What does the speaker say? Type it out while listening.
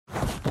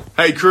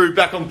Hey crew,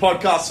 back on the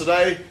podcast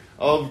today.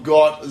 I've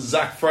got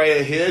Zach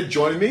Freya here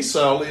joining me,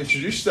 so I'll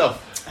introduce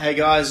yourself. Hey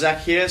guys,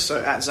 Zach here.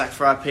 So at Zach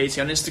Freya PT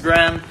on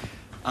Instagram.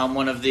 I'm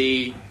one of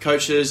the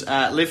coaches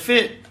at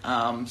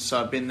LiveFit. So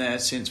I've been there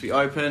since we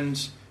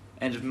opened,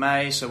 end of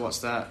May. So what's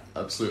that?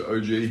 Absolute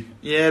OG.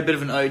 Yeah, a bit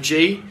of an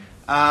OG.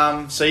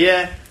 So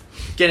yeah,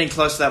 getting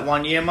close to that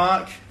 1 year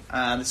mark.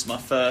 This is my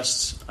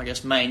first,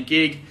 main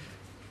gig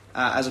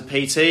as a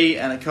PT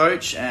and a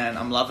coach, and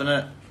I'm loving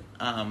it.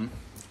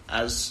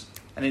 As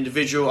an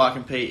individual, I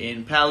compete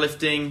in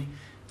powerlifting,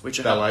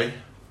 which Ballet.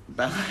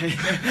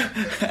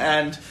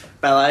 and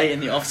ballet in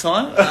the off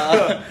time.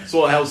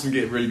 So it helps them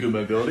get really good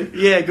mobility.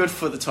 Yeah, good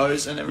for the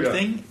toes and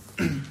everything.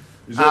 Yeah.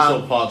 He's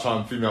also a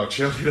part-time female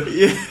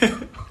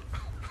cheerleader.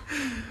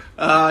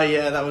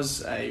 Yeah, that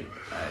was a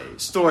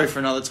story for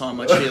another time,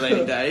 my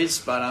cheerleading days.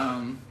 But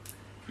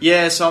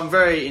so I'm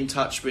very in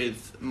touch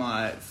with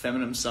my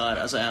feminine side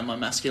as I am my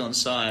masculine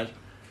side.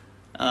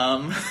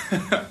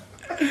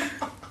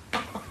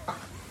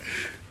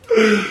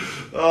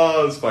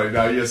 Oh, that's funny.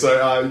 No, yeah.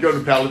 So you got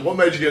into powerlifting. What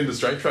made you get into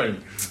strength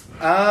training?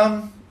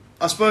 I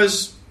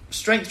suppose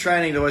strength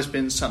training had always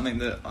been something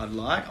that I'd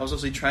like. I was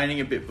obviously training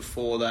a bit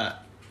before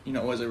that.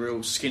 Always a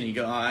real skinny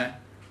guy.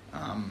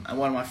 And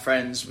one of my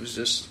friends was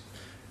just...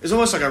 It was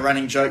almost like a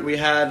running joke we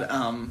had.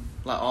 Come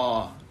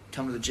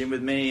to the gym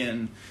with me.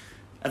 And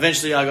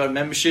eventually I got a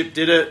membership,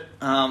 did it.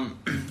 And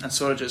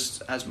sort of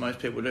just, as most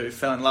people do,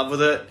 fell in love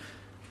with it.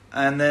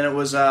 And then it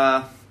was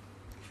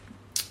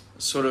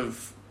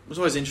was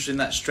always interested in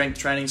that strength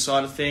training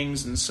side of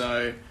things, and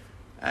so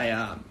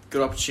a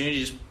good opportunity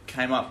just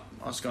came up.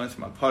 I was going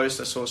through my post,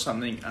 I saw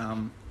something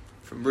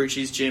from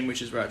Ruchi's gym,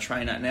 which is where I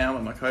train at now,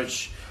 where my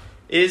coach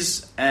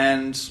is,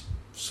 and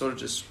sort of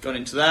just got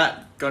into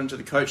that, got into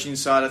the coaching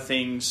side of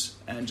things,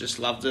 and just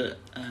loved it.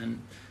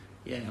 And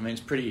it's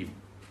pretty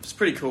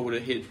cool to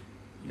hit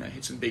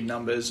some big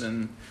numbers,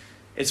 and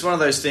it's one of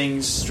those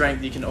things,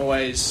 strength, you can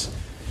always,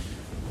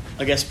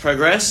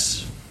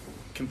 progress.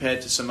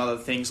 Compared to some other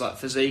things like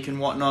physique and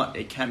whatnot,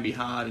 it can be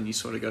hard, and you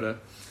sort of got to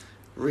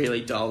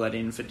really dial that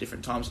in for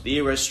different times of the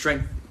year. Whereas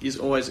strength is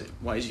always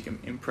ways you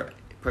can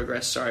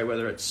progress.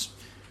 Whether it's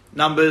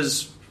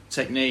numbers,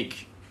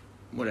 technique,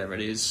 whatever it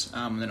is.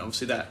 And then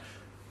obviously that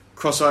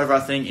crossover,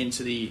 I think,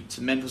 into the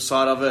mental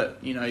side of it.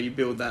 You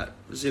build that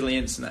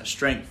resilience and that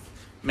strength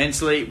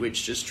mentally,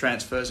 which just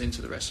transfers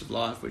into the rest of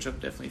life, which I've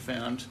definitely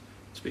found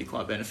to be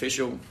quite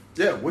beneficial.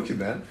 Yeah, wicked,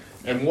 man.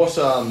 And what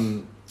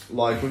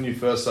when you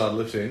first started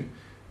lifting?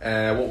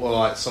 What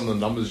were some of the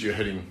numbers you're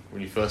hitting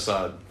when you first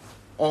started?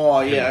 Oh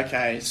yeah,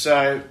 okay.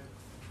 So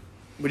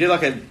we did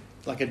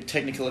a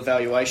technical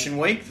evaluation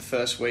week. The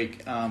first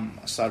week, I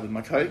started with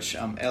my coach,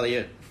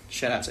 Elliot.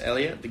 Shout out to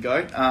Elliot, the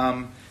goat.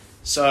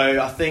 So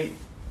I think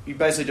you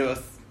basically do a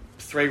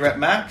 3 rep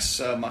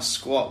max. My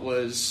squat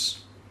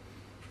was,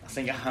 I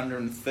think,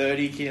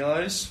 130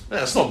 kilos. Yeah,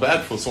 that's not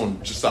bad for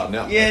someone just starting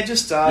out. Yeah,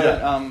 just started.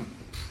 Yeah.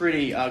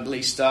 Pretty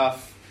ugly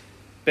stuff.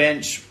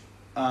 Bench.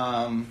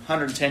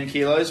 110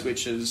 kilos,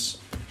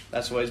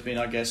 that's always been,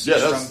 that's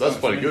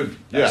pretty good.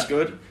 That's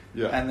good.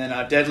 Yeah. And then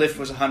our deadlift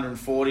was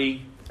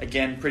 140,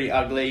 again, pretty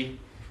ugly.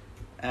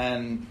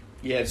 And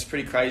it's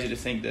pretty crazy to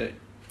think that,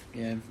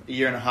 a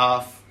year and a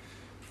half,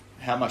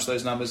 how much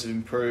those numbers have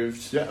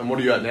improved. Yeah, and what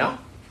are you at now?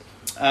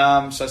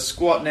 So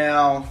squat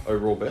now...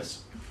 Overall best?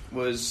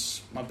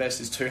 My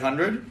best is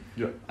 200.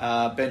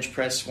 Yeah. Bench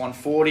press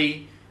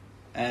 140.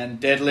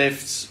 And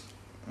deadlifts,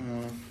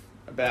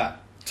 about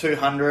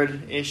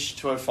 200-ish,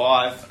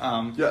 205.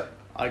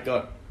 I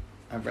got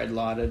a red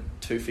lighted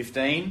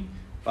 215,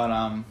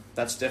 but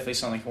that's definitely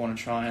something I want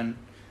to try and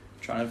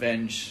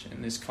avenge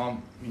in this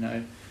comp.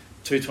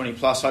 220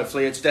 plus.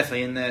 Hopefully, it's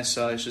definitely in there.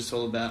 So it's just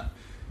all about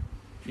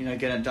getting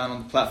it done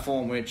on the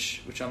platform,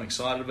 which I'm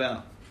excited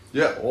about.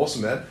 Yeah,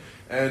 awesome, man.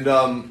 And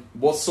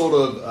what sort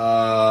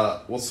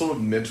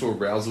of mental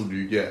arousal do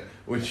you get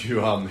when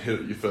you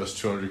hit your first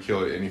 200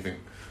 kilo anything?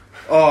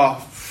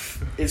 Oh.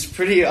 It's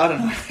pretty, I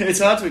don't know,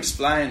 it's hard to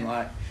explain,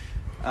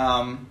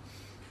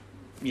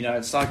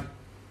 it's like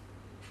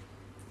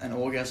an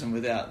orgasm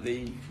without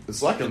the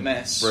It's like the a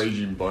mess.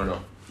 raging boner.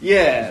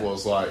 Yeah. It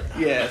was like...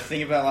 Yeah,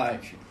 think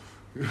about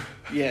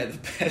the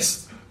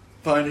best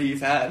boner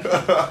you've had.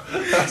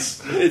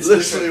 It's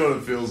literally what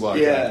it feels like.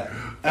 Yeah.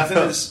 I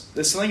think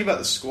there's something about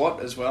the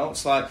squat as well.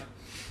 It's like,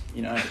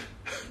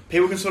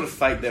 people can sort of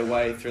fake their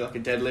way through like a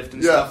deadlift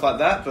and stuff like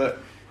that, but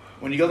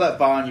when you got that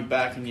bar on your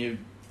back and you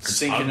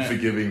sinking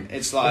unforgiving.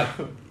 It's like,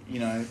 you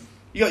got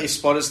your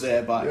spotters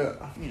there, but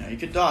you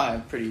could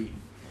die pretty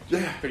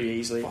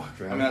easily. Fuck,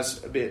 man.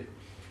 That's a bit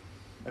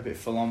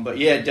full on, but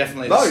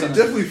definitely. No, you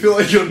definitely feel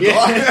like you're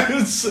dying.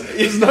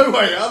 There's no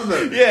way out of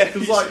it. Yeah,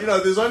 because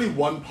there's only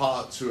one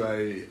part to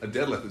a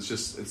deadlift.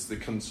 It's the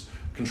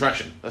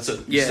contraction. That's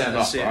it. You stand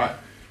up, right?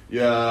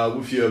 Yeah,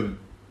 with your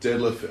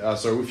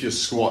deadlift, with your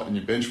squat and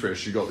your bench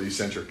press, you got the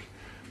eccentric.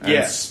 And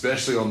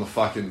especially on the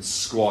fucking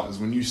squat is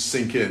when you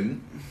sink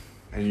in.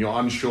 And you're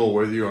unsure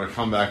whether you're going to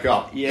come back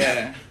up.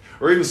 Yeah.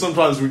 Or even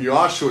sometimes when you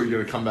are sure you're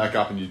going to come back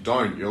up and you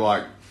don't, you're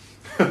like,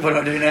 what do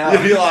I do now?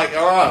 You'd be like,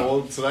 all right,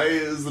 well, today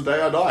is the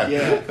day I die.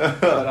 Yeah,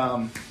 but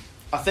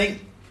I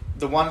think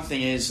the one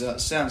thing is,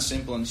 sounds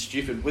simple and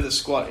stupid, with a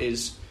squat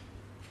is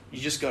you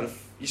just got to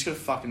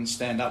fucking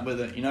stand up with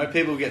it. You know,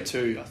 people get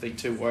too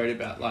worried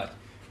about like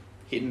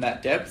hitting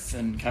that depth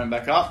and coming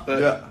back up,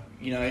 but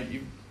you know,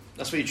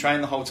 that's what you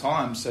train the whole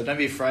time. So don't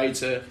be afraid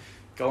to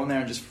go in there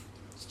and just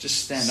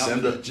stand up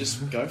with it.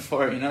 Just go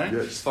for it, you know?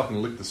 Yeah, just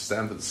fucking lick the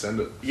stamp and send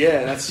it.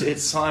 Yeah,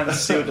 it's signed,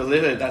 sealed,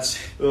 delivered.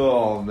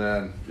 Oh,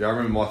 man. Yeah, I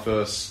remember my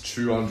first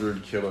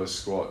 200 kilo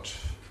squat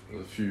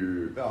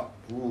about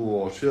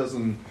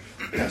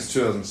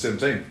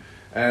 2017.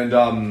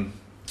 And,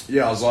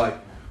 yeah, I was like,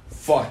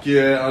 fuck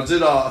yeah. I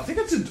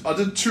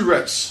did 2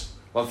 reps.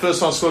 Like, first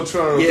time I squatted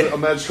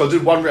 200, I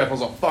did 1 rep. I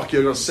was like, fuck yeah,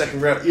 I got a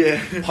second rep.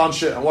 Yeah.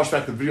 Punch it. I watched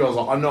back the video. I was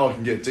like, I know I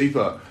can get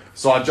deeper.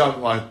 So I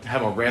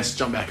had my rest,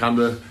 jumped back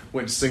under,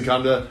 went to sink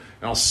under, and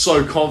I was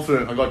so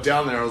confident. I got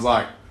down there, I was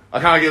like, I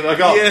can't get back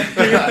up. Yeah.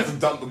 I had to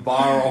dump the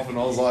bar off, and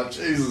I was like,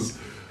 Jesus.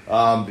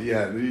 But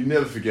yeah, you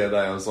never forget,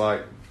 I was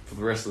like, for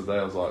the rest of the day,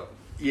 I was like,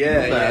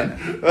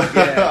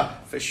 yeah,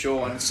 for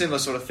sure. And a similar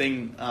sort of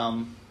thing,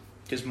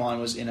 because mine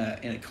was in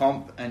a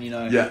comp, and you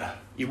know,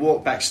 you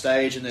walk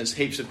backstage, and there's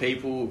heaps of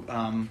people,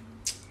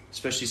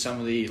 especially some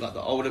of the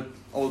older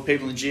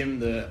people in the gym,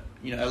 the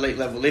elite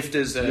level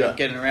lifters that are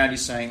getting around you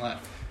saying like,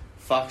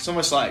 fuck, it's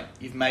almost like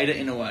you've made it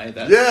in a way. You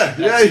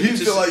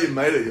feel like you've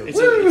made it.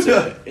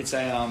 It's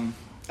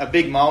a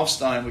big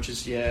milestone, which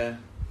is I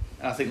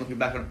think looking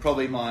back on it,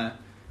 probably my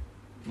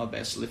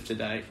best lift to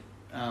date.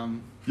 I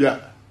mean,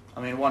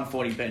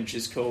 140 bench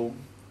is cool,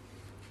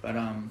 but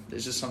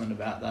there's just something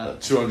about that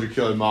 200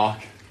 kilo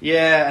mark.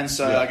 Yeah, and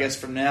so I guess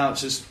from now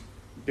it's just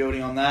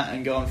building on that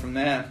and going from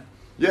there.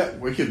 Yeah,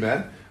 wicked,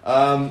 man.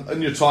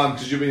 In your time,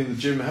 because you've been in the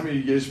gym, how many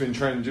years have you been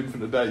training gym for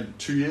today?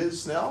 2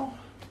 years now?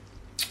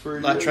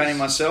 3 years? Training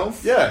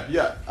myself?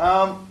 Yeah.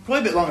 Probably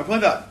a bit longer, probably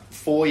about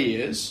 4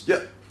 years.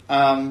 Yeah.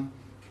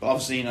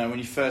 Obviously, when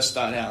you first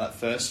start out, that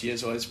first year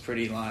is always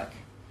pretty like...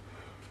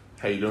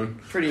 How you doing?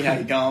 Pretty how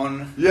you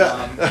going.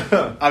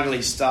 Yeah.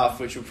 Ugly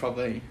stuff, which we'll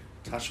probably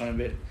touch on a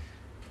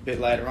bit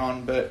later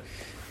on. But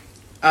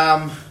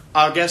I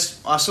guess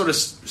I sort of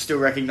still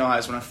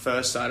recognise when I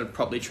first started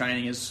properly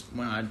training is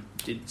when I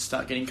did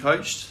start getting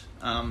coached.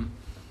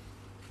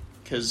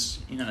 Because,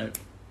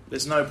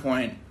 there's no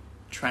point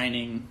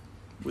training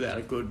without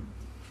a good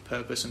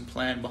purpose and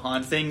plan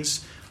behind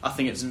things. I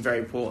think it's very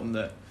important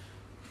that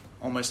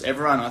almost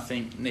everyone, I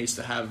think, needs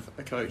to have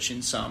a coach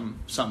in some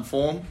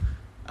form.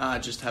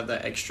 Just have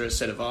that extra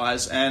set of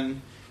eyes,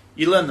 and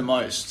you learn the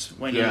most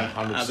when you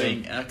are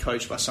being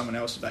coached by someone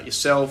else about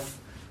yourself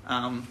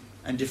and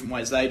different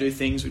ways they do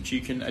things, which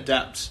you can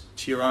adapt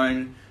to your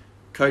own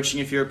coaching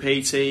if you're a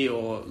PT,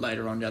 or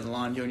later on down the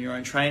line doing your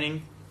own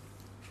training.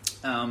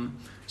 Been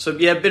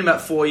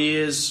about 4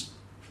 years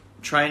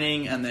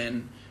training, and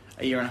then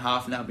a year and a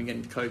half now I've been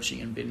getting coaching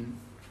and been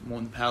more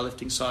on the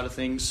powerlifting side of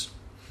things.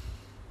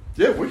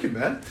 Yeah, wicked,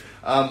 man.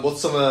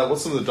 What's some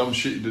of the dumb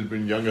shit you did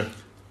when you were younger?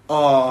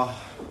 Oh,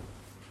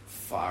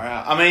 far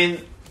out. I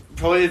mean,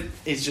 probably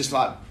it's just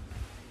like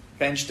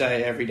bench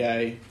day every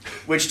day,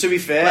 which to be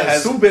fair... It's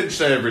still bench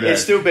day every day.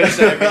 It's still bench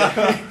day every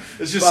day.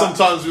 It's just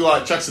sometimes we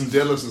chuck some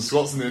deadlifts and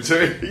squats in there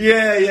too.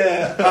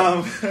 Yeah.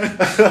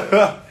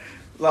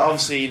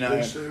 Obviously,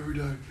 bench day every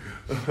day.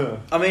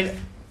 I mean,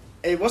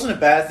 it wasn't a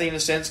bad thing in a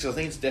sense, because I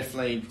think it's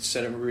definitely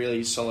set a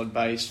really solid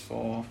base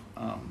for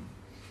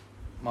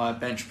my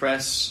bench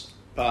press,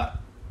 but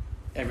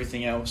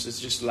everything else is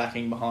just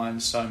lacking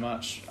behind so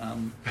much.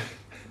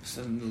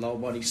 Some lower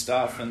body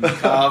stuff and the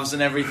calves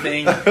and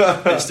everything,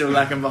 they're still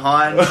lacking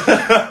behind.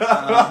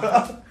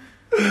 I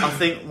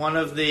think one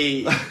of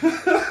the...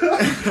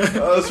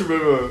 I just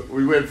remember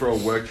we went for a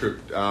work trip,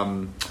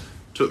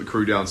 took the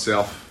crew down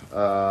south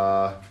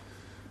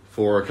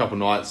for a couple of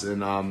nights,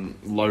 and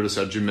Lotus,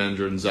 our gym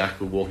manager, and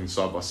Zach were walking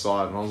side by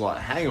side, and I was like,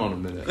 hang on a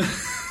minute.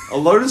 Are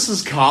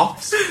Lotus's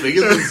calves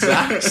bigger than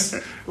Zach's?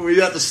 We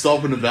had to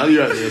stop and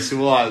evaluate this.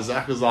 So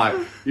Zach was like,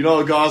 you know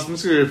what, guys, I'm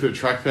just going to put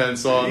track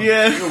pants on.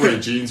 Yeah. I'm going to wear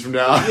jeans from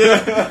now.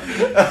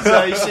 Yeah.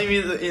 So you see me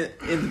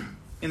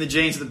in the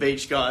jeans at the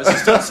beach, guys.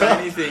 Just don't say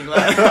anything.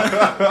 Fucking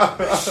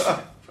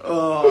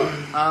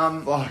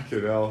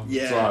hell.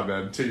 Yeah. It's alright,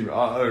 man.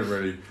 I don't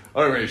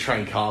really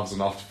train calves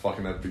enough to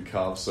fucking have big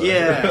calves. So.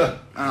 Yeah.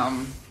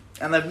 And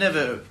they've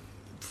never,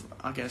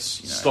 I guess,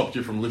 stopped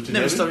you from lifting.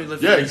 Never stopped you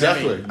lifting. Yeah,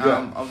 exactly.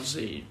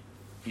 Obviously,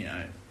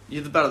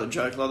 you're the butt of the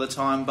joke a lot of the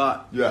time,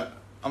 but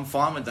I'm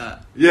fine with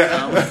that.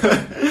 Yeah.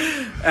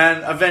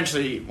 And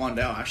eventually, one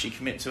day, I'll actually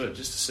commit to it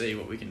just to see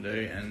what we can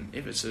do. And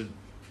if it's a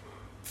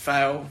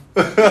fail,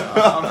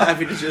 I'm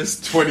happy to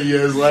just... 20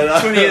 years later,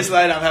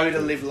 I'm happy to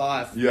live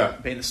life. Yeah.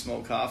 Being the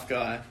small calf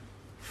guy.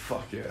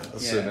 Fuck yeah.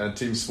 That's it, man.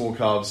 Team small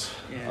calves.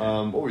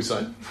 Yeah. What were we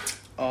saying?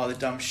 Oh, the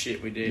dumb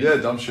shit we did. Yeah,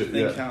 dumb shit,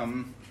 I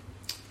think,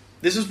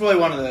 this is probably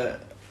one of the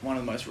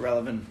most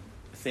relevant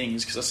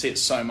things, because I see it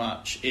so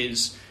much,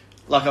 is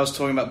like I was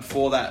talking about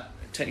before, that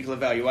technical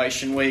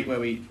evaluation week where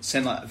we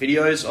send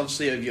videos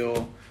obviously of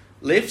your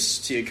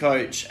lifts to your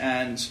coach,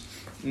 and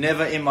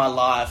never in my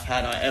life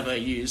had I ever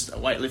used a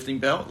weightlifting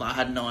belt. Like, I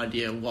had no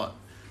idea what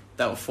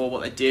they were for,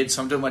 what they did.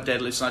 So I'm doing my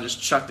deadlifts and I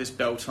just chuck this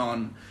belt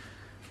on,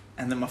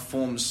 and then my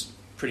form's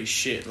pretty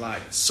shit.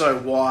 Like, so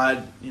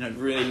wide,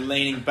 really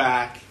leaning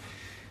back.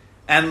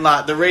 And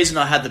like, the reason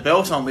I had the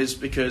belt on was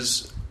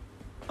because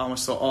I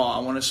almost thought, I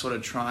want to sort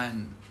of try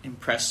and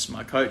impress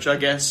my coach, I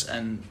guess,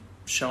 and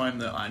show him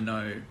that I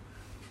know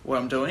what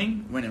I'm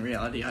doing, when in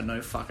reality I had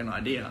no fucking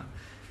idea.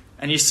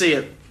 And you see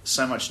it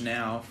so much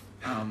now.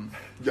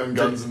 Young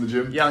guns in the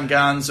gym. Young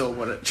guns, or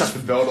what? Chuck the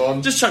belt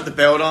on. Just chuck the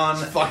belt on.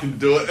 Just fucking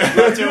do it.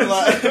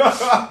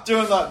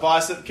 doing like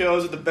bicep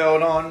curls with the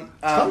belt on.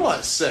 It's kind of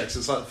like sex.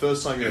 It's like the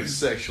first time you have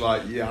sex, you're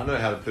like, yeah, I know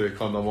how to put a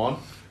condom on.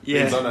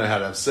 Yeah. Because I know how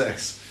to have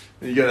sex.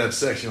 And you go to have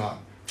sex, you're like,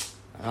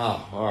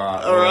 oh,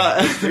 alright.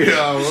 Alright.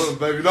 Yeah, well,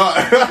 maybe not.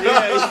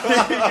 Yeah,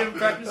 you can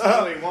practice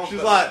all you want.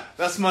 She's like,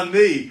 that's my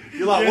knee.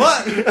 You're like,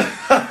 what?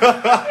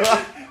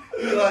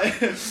 You're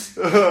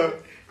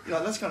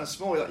like, that's kind of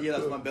small. You're like, yeah,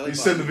 that's my belly button. You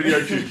send the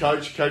video to your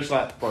coach. Coach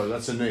like, bro,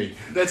 that's a knee.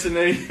 That's a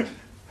knee.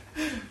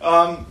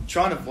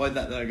 Trying to avoid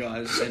that though,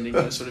 guys. Sending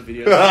those sort of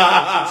videos,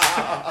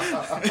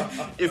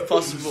 if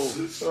possible.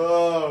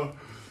 Oh,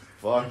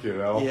 fucking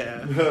hell.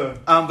 Yeah.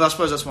 But I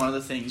suppose that's one of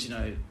the things.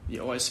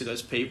 You always see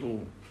those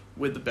people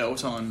with the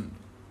belt on,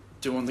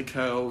 doing the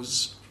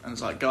curls, and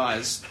it's like,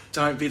 guys,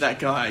 don't be that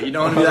guy. You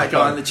don't want to be that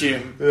guy in the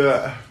gym.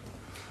 Yeah.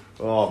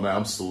 Oh man,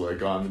 I'm still that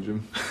guy in the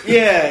gym.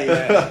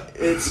 Yeah.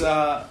 It's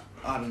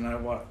I don't know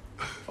what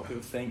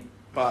people think,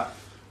 but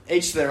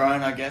each their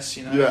own, I guess.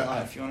 Yeah.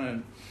 Like, if you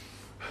want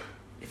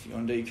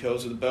to do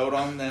curls with the belt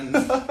on, then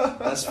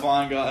that's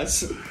fine,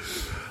 guys.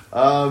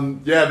 Yeah,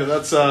 but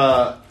that's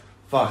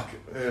fuck.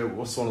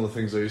 What's one of the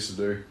things I used to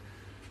do?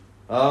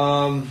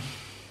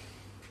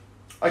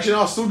 Actually, no,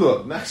 I'll still do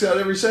it. Max out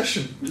every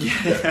session.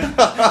 Yeah.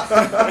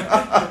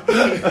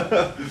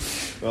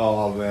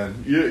 Oh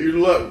man, you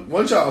look.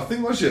 Once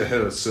you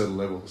hit a certain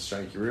level of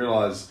strength, you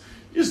realise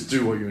you just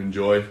do what you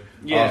enjoy.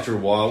 Yeah. After a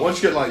while, once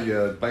you get like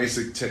your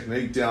basic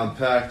technique down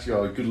packed, you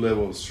got a good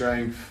level of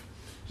strength,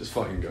 just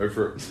fucking go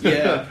for it.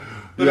 Yeah.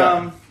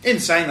 But in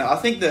saying that, I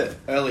think that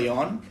early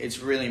on it's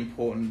really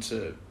important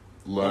to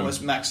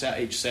almost max out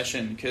each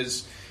session,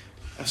 because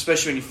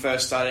especially when you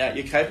first start out,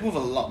 you're capable of a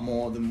lot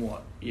more than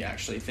what you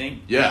actually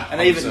think. Yeah. And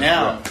even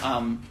now,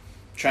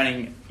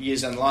 training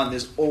years down the line,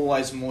 there's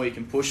always more you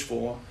can push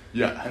for.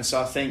 Yeah. And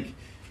so I think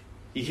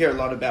you hear a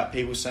lot about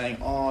people saying,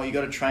 you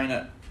got to train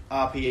at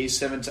RPE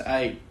 7 to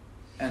 8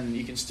 and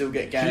you can still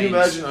get gains. Can you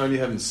imagine only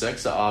having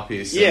sex at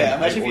RPE 7? Yeah,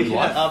 imagine if you hit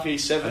at RPE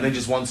 7. And then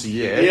just once a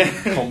year,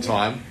 comp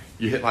time,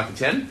 you hit like a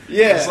 10?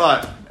 Yeah. It's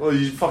like, well,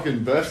 you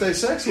fucking birthday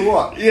sex or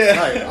what? Yeah.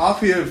 Hey,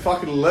 RPE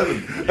fucking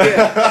 11.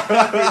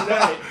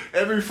 Yeah.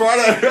 Every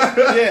Friday.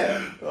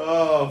 Yeah.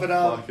 Oh, but,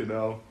 fucking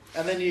hell.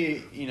 And then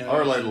you I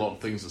relate a lot of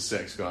things to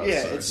sex, guys.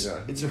 Yeah,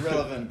 so, it's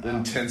irrelevant.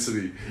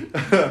 Intensity.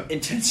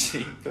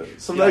 Intensity.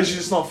 Some days you're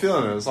just not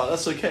feeling it. It's like,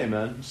 that's okay,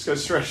 man. Just go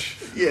stretch.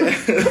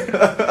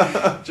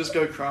 Yeah. Just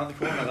go cry in the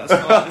corner. That's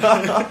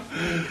fine.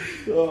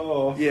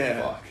 Oh,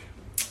 yeah. fuck.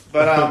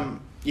 But,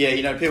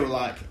 people are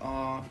like,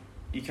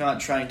 you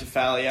can't train to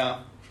failure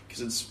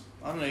because it's...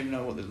 I don't even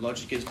know what the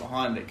logic is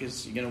behind it,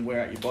 because you're going to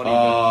wear out your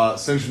body.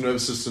 Central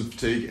nervous system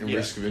fatigue and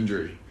risk of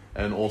injury.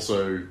 And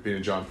also being a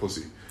giant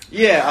pussy.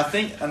 Yeah, I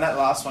think, and that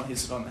last one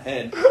hits it on the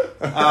head.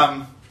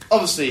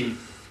 Obviously,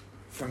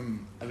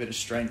 from a bit of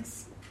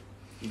strength,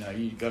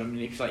 you've got to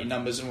manipulate your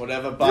numbers and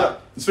whatever.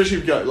 But especially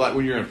if you go, like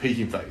when you're in a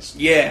peaking phase.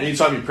 Yeah.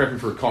 Anytime you're prepping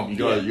for a comp, you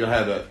got to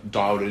have that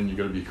dialed in. You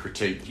got to be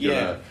critiqued. You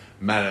got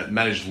to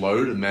manage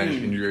load and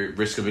manage injury,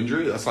 risk of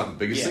injury. That's like the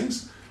biggest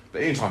things.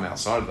 But anytime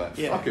outside of that,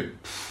 fuck it.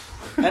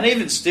 And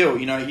even still,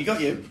 you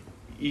got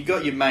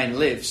your main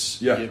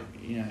lifts. Yeah.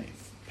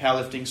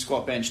 Powerlifting,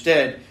 squat, bench,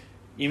 dead.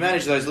 You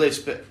manage those lifts,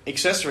 but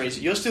accessories,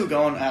 you're still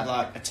going at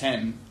like a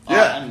 10.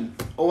 Yeah. And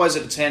always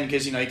at a 10,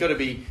 because, you've got to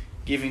be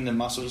giving the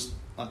muscles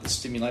like the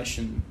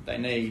stimulation they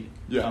need.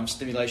 Yeah.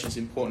 Stimulation's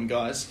important,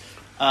 guys.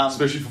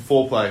 Especially for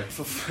foreplay,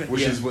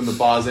 which is when the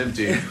bar's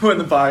empty. When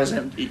the bar is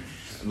empty.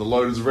 And the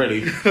load is ready.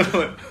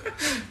 The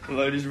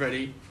load is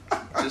ready.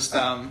 Just,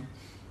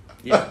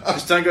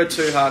 just don't go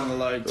too hard on the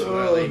load too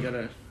early. You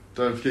gotta...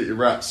 Don't forget your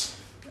wraps.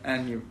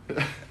 And your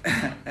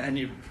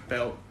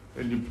belt.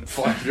 And you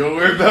fuck, you'll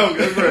wear a belt,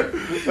 go for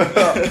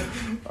it.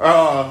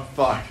 Oh,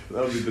 fuck.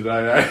 That'll be the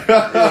day, eh?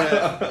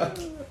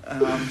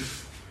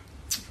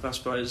 I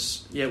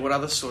suppose, what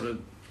other sort of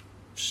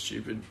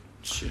stupid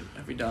shit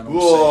have we done?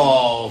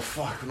 Whoa,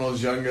 fuck, when I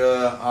was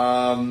younger,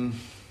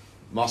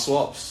 muscle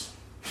ups.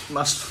 I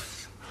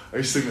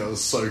used to think that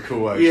was so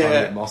cool, trying to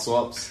get muscle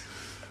ups.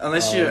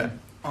 Unless you're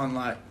on,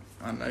 like,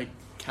 I don't know,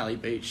 Cali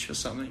Beach or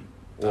something.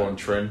 Or on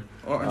Trend.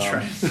 Or on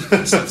Trend.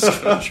 It's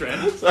on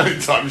Trend. It's the only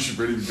time you should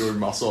really be doing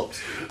muscle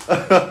ups.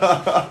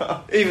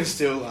 Even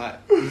still,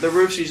 like, the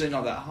roof's usually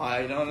not that high,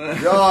 you know what I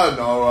mean? Oh,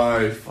 no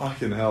way.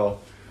 Fucking hell.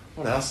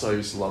 What else I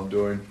used to love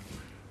doing?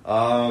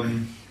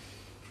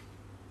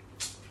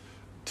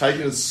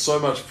 Taking so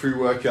much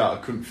pre-workout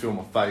I couldn't feel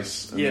my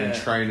face, and then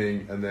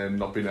training, and then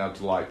not being able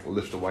to like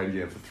lift a weight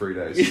again for 3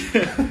 days.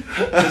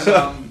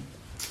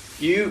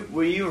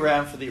 Were you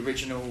around for the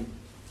original?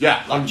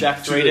 Yeah, like Jack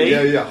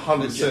 3D. Yeah,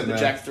 100%. The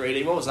Jack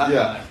 3D. What was that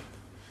like?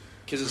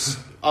 Because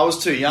I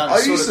was too young. I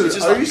used to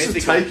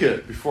take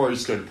it before I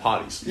used to go to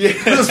parties. Yeah,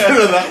 let's put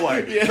it that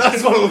way. Yeah.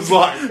 That's what it was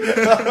like.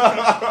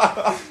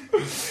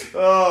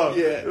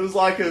 It was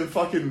like a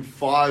fucking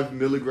 5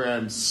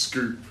 milligram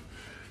scoop.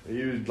 And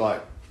you'd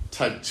like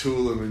take 2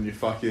 of them in your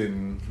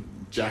fucking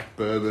Jack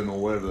bourbon or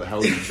whatever the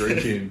hell you're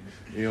drinking.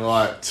 And you're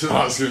like,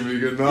 tonight's gonna be a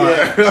good night.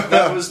 Yeah,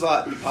 that was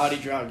like the party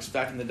drugs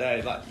back in the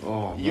day. Like,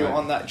 you're mate.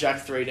 on that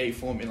Jack 3D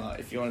formula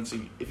if you wanted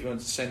to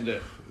send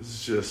it.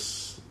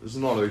 It's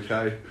not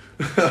okay.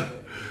 It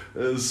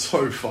was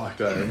so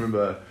fucked. I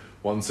remember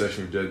one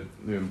session we did,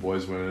 me and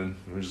boys went in, and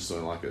we were just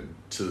doing like a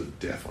to the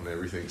death on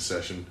everything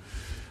session,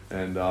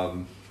 and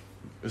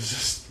it's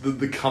just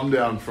the come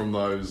down from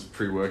those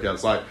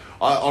pre-workouts. Like,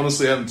 I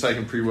honestly haven't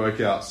taken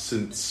pre-workouts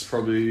since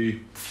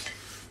probably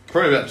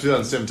about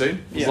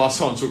 2017 was the last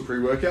time I took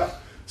pre-workout,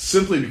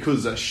 simply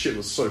because that shit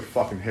was so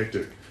fucking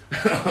hectic.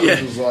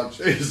 It was like,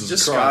 Jesus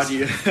just Christ.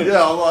 scarred you.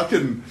 Yeah, I'm like,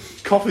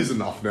 coffee's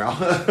enough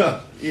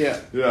now. Yeah.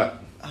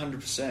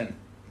 100%.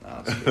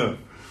 Yeah.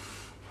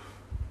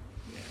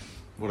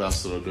 What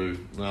else did I do?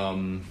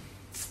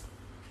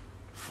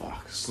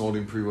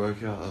 Snorting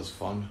pre-workout, that was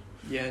fun.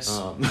 Yes.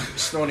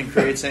 Snorting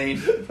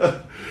creatine.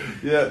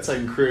 Yeah,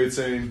 taking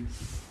creatine.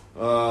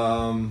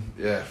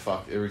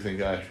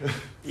 Everything, eh?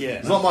 Yeah.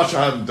 There's not much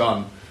I haven't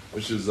done,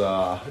 which is,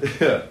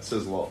 it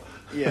says a lot.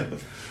 Yeah.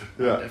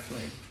 Yeah.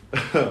 Definitely.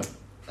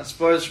 I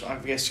suppose, I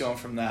guess going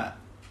from that,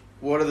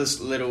 what are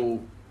the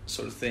little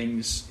sort of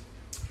things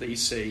that you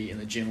see in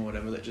the gym or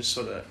whatever that just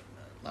sort of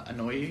like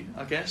annoy you,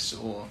 I guess,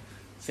 or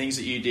things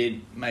that you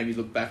did maybe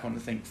look back on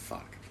and think,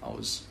 fuck, I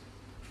was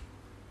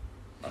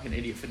like an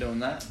idiot for doing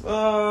that?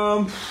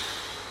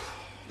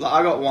 Like,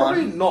 I got one.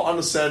 Probably not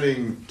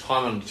understanding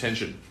time and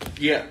attention.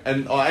 Yeah.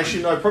 And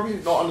probably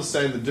not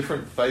understanding the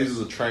different phases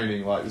of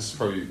training. Like, this is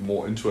probably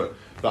more into it,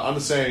 but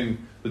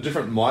understanding the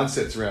different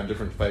mindsets around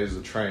different phases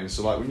of training.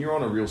 So, like, when you're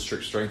on a real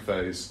strict strength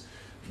phase,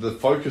 the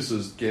focus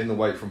is getting the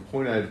weight from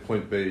point A to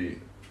point B.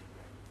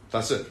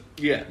 That's it.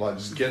 Yeah. Like,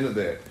 just getting it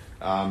there.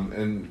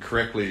 And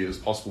correctly as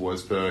possible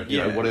as per, you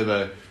know,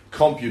 whatever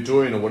comp you're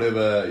doing or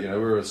whatever, you know,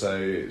 whether it's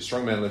a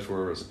strongman lift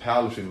or it's a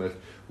powerlifting lift,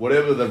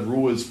 whatever the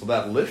rule is for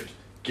that lift,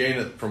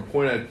 getting it from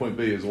point A to point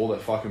B is all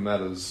that fucking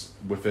matters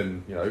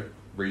within, you know,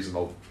 reason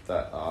of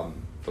that,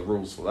 the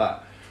rules for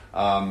that.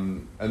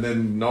 And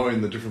then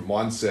knowing the different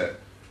mindset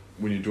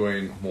when you're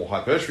doing more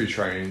hypertrophy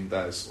training,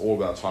 that's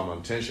all about time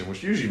and attention,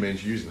 which usually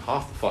means you're using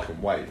half the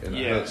fucking weight and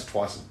it hurts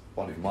twice as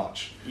bloody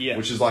much. Yeah.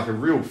 Which is like a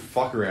real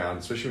fuck around,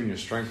 especially when you're a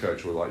strength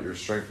coach or like you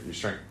strength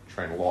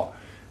train a lot.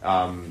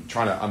 Trying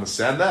to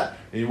understand that,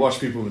 and you watch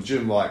people in the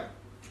gym like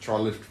try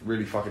to lift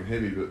really fucking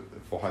heavy, but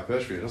for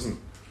hypertrophy it doesn't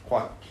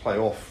quite play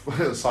off.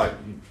 It's like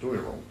you're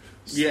doing it wrong.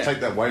 Just take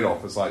that weight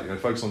off. It's like, you know,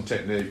 focus on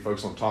technique,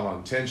 focus on time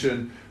and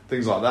attention,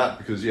 things like that.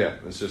 Because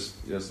it's just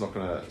it's not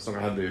gonna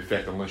have the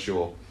effect unless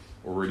you're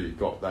already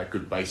got that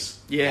good base.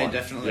 Yeah,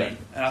 definitely. Yeah.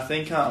 And I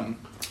think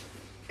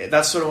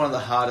that's sort of one of the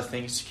harder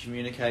things to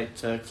communicate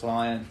to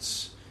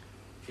clients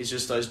is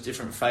just those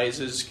different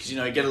phases. Because, you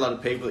know, you get a lot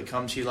of people that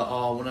come to you like,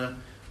 oh, I want to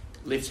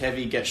lift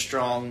heavy, get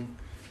strong.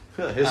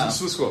 Here's some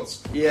Swiss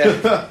squats.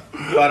 Yeah.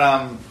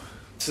 But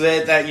so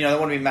they you know, they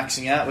want to be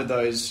maxing out with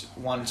those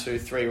 1, 2,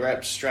 3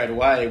 reps straight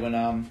away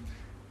when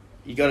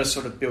you got to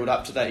sort of build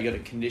up to that. You got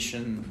to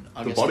condition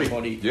the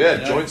body. Yeah,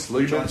 you know? joints,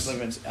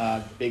 ligaments,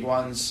 big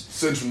ones.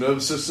 Central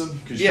nervous system,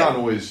 because you can't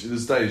always.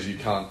 There's days you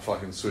can't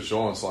fucking switch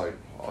on. It's like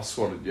I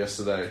squatted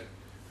yesterday,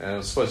 and it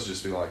was supposed to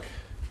just be like,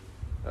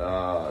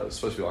 a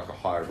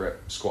higher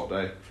rep squat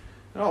day,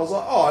 and I was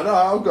like, oh no,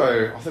 I'll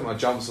go. I think my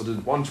jumps I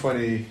did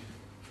 120,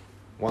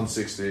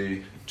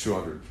 160,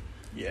 200.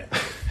 Yeah,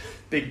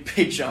 big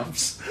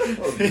jumps.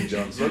 Big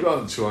jumps. So I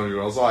got to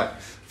 200. I was like,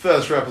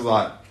 first rep was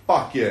like,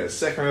 fuck yeah.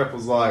 Second rep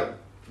was like,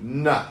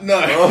 nah. No.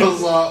 I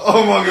was like,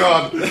 oh my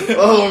god.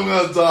 Oh, I'm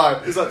going to die.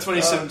 It was like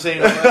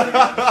 2017.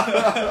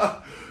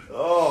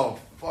 Oh,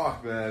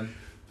 fuck, man.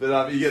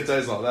 But you get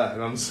days like that.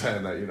 And I'm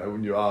saying that, you know,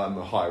 when you are in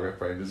the high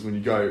rep ranges, when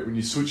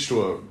you switch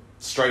to a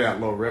straight out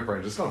low rep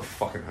range, it's going to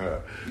fucking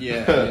hurt.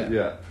 Yeah.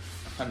 Yeah.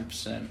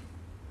 100%.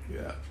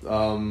 Yeah.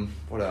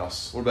 What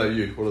else? What about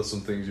you? What are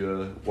some things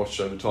you watched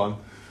over time?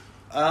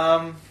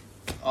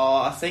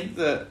 I think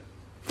that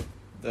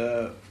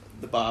the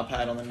bar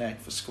pad on the neck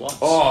for squats.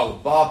 Oh, the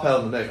bar pad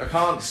on the neck. I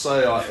can't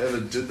say I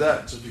ever did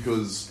that just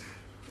because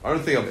I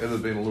don't think I've ever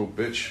been a little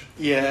bitch.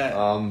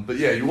 Yeah. But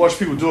yeah, you watch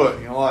people do it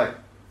and you're like,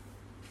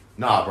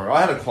 nah, bro.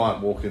 I had a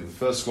client walk in the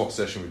first squat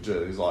session we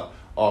did. He's like,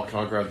 oh, can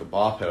I grab the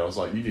bar pad? I was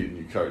like, you need a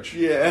new coach.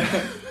 Yeah.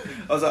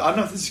 I was like, I don't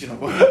know if this is going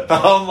to work.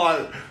 I'm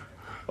like,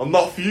 I'm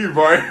not for you,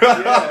 bro.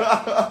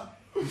 Yeah.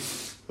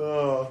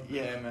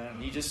 Yeah,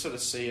 man. You just sort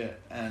of see it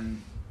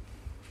and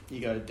you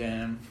go,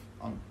 damn.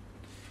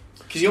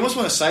 Because you almost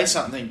want to say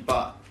something,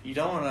 but you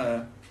don't want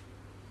to...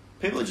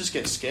 People just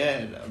get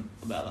scared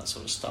about that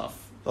sort of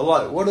stuff. They're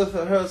like, what if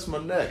it hurts my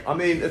neck? I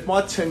mean, if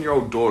my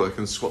 10-year-old daughter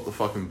can squat the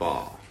fucking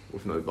bar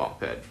with no bar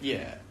pad...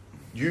 Yeah.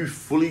 You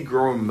fully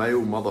grown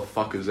male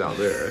motherfuckers out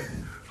there...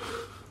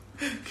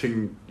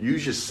 can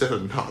use your set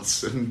of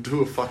nuts and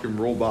do a fucking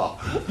raw bar.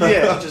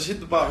 Yeah, just hit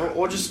the bar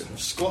or just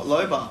squat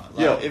low bar.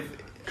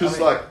 Because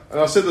and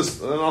I said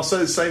this, and I'll say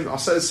the same. I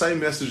say the same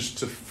message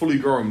to fully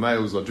grown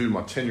males I do to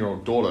my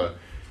 10-year-old daughter.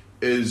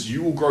 Is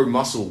you will grow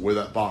muscle where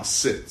that bar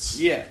sits.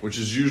 Yeah. Which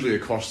is usually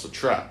across the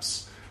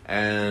traps.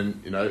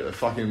 And, a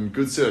fucking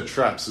good set of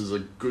traps is a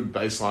good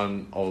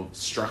baseline of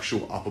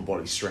structural upper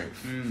body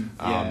strength.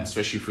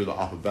 Especially through the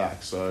upper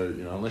back. So,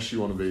 unless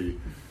you want to be...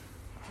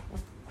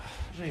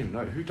 I don't even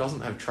know. Who doesn't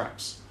have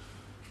traps?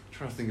 I'm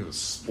trying to think of a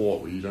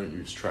sport where you don't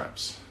use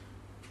traps.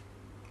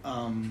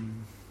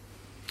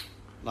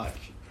 Like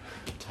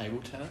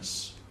table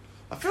tennis?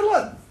 I feel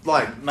like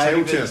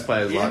table tennis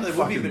players there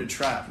would be a bit of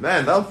trap.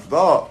 Man,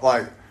 they'll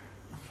like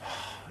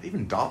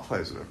even dart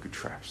players would have good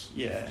traps.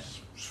 Yeah.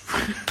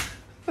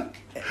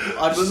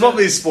 There's not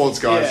these sports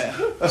guys.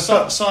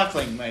 Yeah.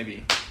 Cycling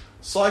maybe.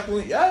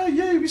 Cycling, yeah,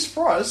 you'd be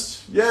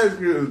surprised. Yeah,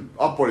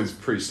 upper body's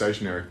pretty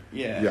stationary.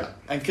 Yeah.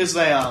 And because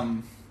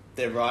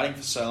they're riding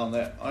for so long,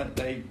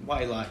 they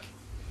weigh like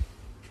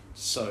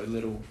so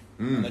little.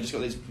 And they just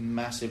got these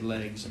massive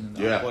legs, and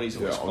the upper body's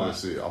always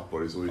honestly, upper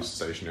body's always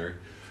stationary.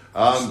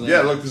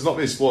 There's not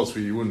many sports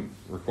where you wouldn't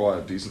require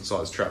decent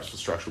sized traps for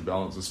structural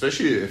balance,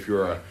 especially if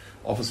you're an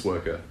office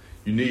worker.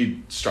 You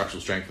need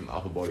structural strength in the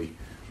upper body.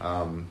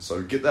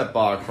 So get that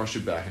bar across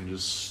your back and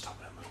just stop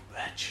that little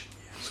bitch.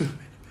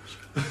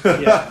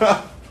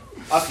 Yeah.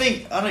 I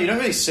don't know, you don't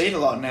really see it a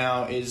lot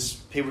now is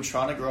people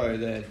trying to grow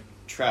their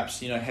traps,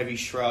 heavy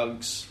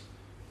shrugs,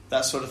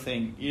 that sort of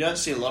thing. You don't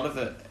see a lot of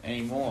it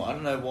anymore. I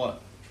don't know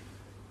what,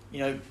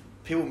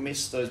 people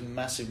miss those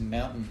massive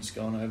mountains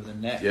going over the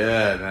neck.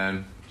 Yeah,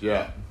 man.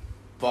 Yeah.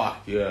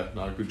 Fuck, yeah.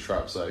 No, good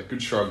traps, eh?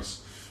 Good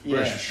shrugs.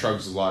 Yeah.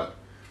 Shrugs are like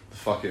the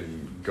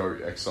fucking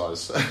goat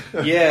exercise.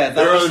 Yeah,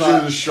 they're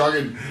just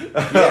shrugging.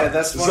 Yeah,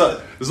 that's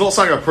it's not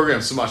something I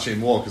program so much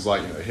anymore because,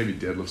 heavy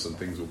deadlifts and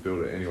things will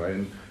build it anyway.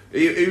 And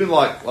even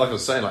like I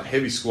was saying, like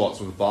heavy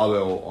squats with a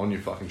barbell on your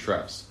fucking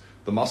traps,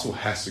 the muscle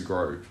has to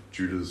grow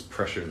due to this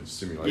pressure and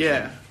stimulation.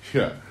 Yeah.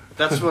 Yeah.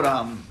 That's what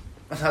I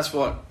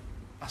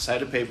say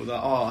to people that,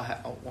 I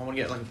want to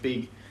get like a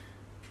big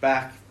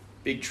back,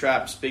 big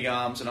traps, big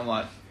arms, and I'm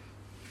like,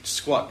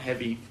 squat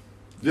heavy.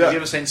 Yeah. Have you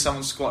ever seen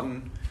someone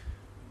squatting,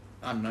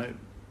 I don't know,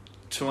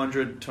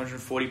 200,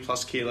 240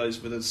 plus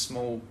kilos with a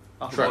small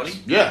upper body?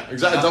 Yeah,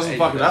 exactly. It doesn't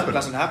fucking happen. It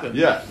doesn't happen.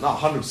 Yeah, no,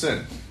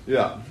 100%.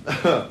 Yeah.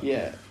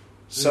 Yeah.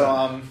 So,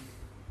 and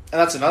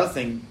that's another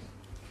thing.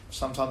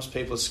 Sometimes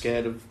people are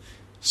scared of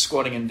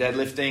squatting and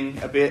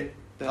deadlifting a bit.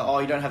 They're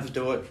like, you don't have to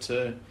do it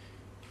to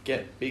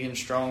get big and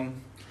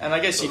strong. And I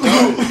guess you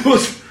don't.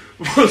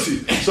 Was he?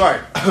 Sorry,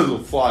 a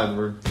little fly in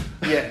the room.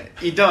 Yeah,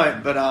 you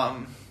don't, but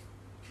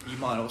you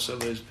might also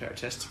lose a pair of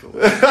testicles.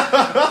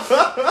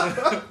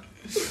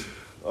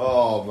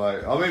 Oh,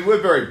 mate. I mean,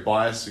 we're very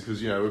biased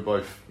because, we're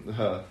both...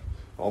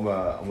 I'm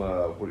a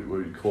what do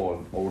you call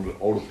an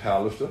older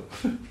powerlifter.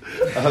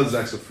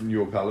 Zach's a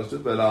newer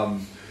powerlifter.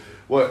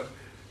 But,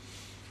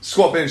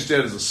 squat, bench,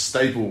 dead is a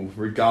staple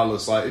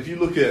regardless. Like, if you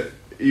look at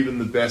even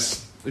the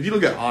best... If you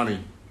look at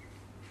Arnie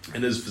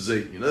and his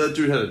physique, that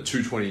dude had a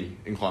 220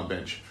 incline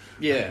bench.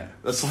 Yeah.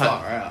 That's like...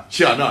 Far out.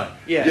 Yeah, I know.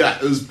 Yeah. Yeah,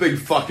 it was big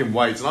fucking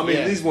weights. And I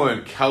mean, these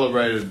weren't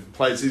calibrated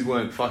plates. These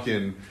weren't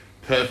fucking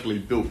perfectly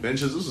built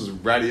benches. This was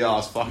ratty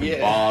ass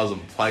fucking bars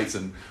and plates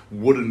and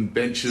wooden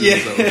benches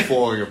that were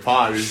falling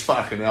apart. He was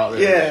fucking out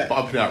there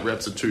bumping out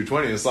reps at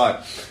 220. It's like,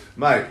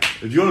 mate,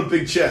 if you want a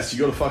big chest, you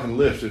got to fucking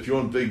lift. If you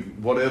want a big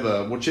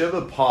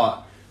whichever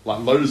part, like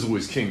load is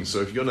always king.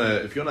 So if you're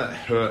gonna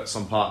hurt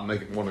some part and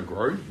make it want to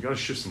grow, you got to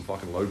shift some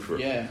fucking load for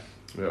it. Yeah.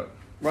 Yeah.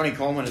 Ronnie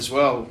Coleman as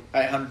well,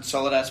 800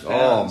 solid ass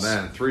pounds. Oh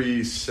man,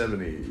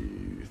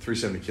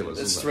 370 kilos.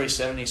 It's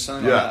 370,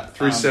 something like that.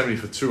 370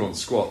 for 2 on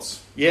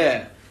squats.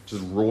 Yeah.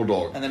 Just raw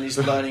dog. And then he's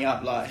loading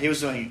up, like, he was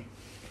doing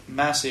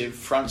massive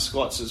front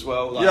squats as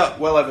well, like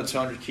well over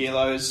 200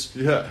 kilos.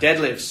 Yeah.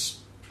 Deadlifts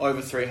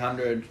over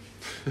 300.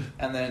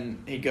 And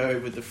then he'd go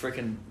with the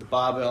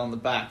barbell on the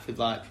back with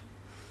like,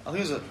 I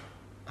think it was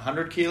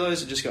 100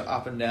 kilos and just go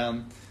up and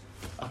down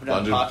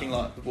the parking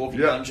lot, the walking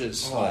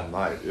lunges. Oh, like,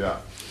 mate, yeah.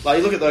 Like,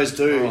 you look at those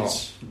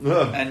dudes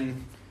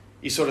and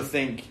you sort of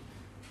think,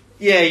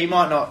 you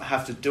might not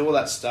have to do all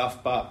that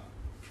stuff, but,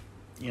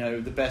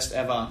 the best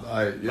ever.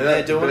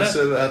 They're doing the best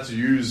ever had to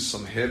use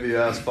some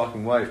heavy-ass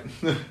fucking weight.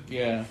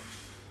 Yeah.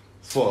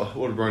 What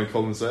did Ronnie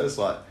Coleman say? It's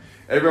like,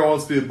 everyone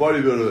wants to be a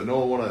bodybuilder, but no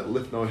one want to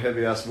lift no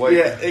heavy-ass weight.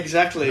 Yeah,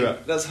 exactly. Yeah.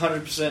 That's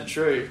 100%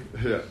 true.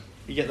 Yeah.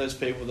 You get those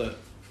people that,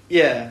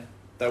 they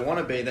want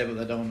to be there, but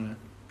they don't want to,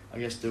 I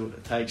guess, do what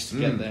it takes to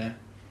get there.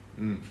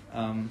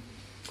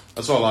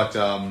 That's why I liked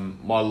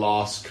my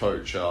last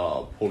coach,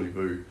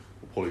 Paulie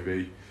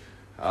V.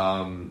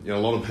 A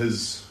lot of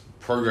his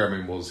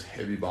programming was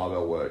heavy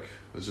barbell work.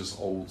 It was just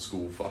old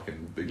school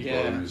fucking big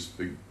rows,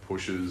 big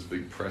pushes,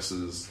 big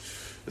presses.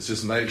 It's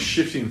just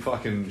shifting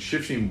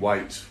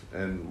weight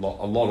and a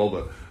lot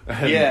of it.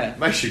 And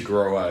makes you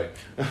grow, eh?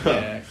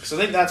 Yeah, because I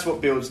think that's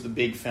what builds the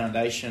big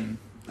foundation.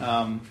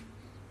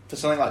 For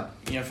something like,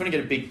 if you want to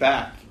get a big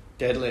back,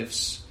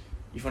 deadlifts,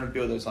 you want to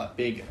build those like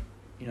big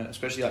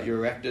especially like your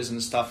erectors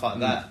and stuff like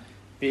that.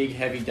 Big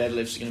heavy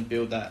deadlifts are going to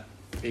build that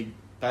big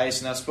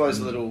base, and I suppose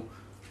little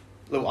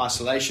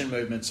isolation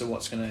movements are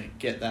what's going to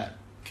get that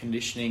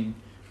conditioning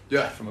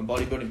from a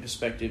bodybuilding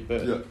perspective.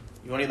 But you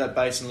want to get that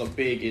base and look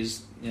big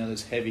is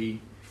there's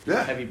heavy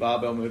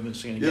barbell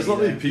movements are going to get there's not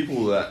many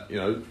people that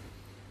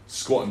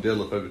squat and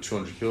deadlift over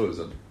 200 kilos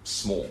are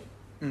small.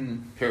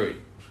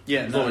 Period.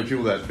 Yeah, there's not many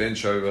people that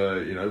bench over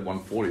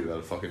 140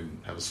 that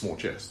fucking have a small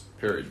chest.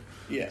 Period.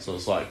 Yeah. So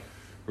it's like,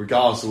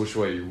 regardless of which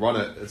way you run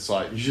it, it's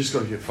like you just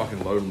got to get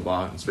fucking load and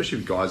bar, especially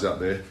with guys out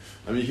there.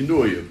 I mean, you can do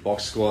all your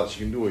box squats,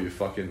 you can do all your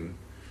fucking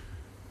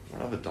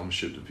what other dumb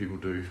shit do people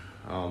do?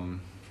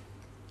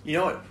 You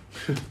know what?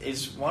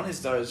 One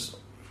is those.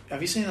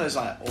 Have you seen those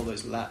all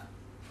those lat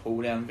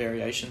pull down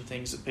variation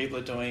things that people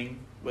are doing,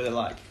 where they're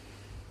like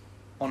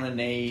on a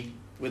knee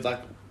with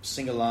like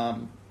single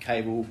arm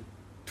cable,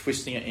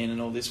 twisting it in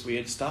and all this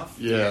weird stuff?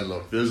 Yeah,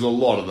 look, there's a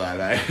lot of that,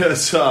 eh?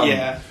 It's,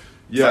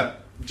 yeah.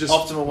 Just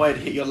optimal way to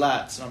hit your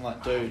lats, and I'm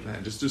like, dude,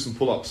 man, just do some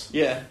pull-ups.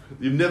 Yeah,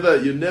 you've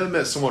never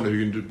met someone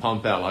who can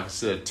pump out, like I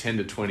said, 10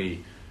 to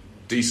 20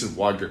 decent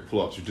wide grip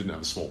pull-ups who didn't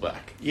have a small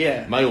back.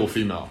 Yeah, male or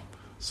female.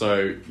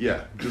 So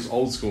yeah, just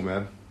old school,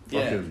 man.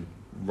 Fucking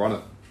run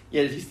it.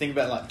 Yeah, if you think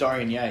about like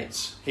Dorian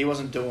Yates, he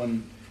wasn't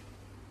getting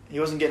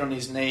on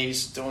his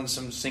knees doing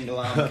some single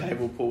arm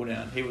cable pull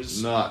down. He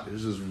was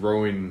just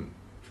rowing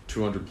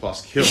 200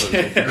 plus kilos off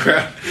the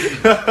ground.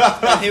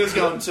 And he was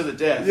going to the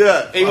death.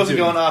 Yeah. He wasn't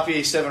going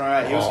RPE 7 or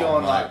 8. He was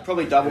going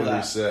probably double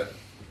that. Set.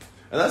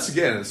 And that's,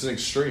 again, it's an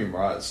extreme,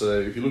 right?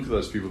 So if you look at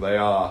those people, they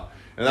are,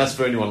 and that's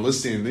for anyone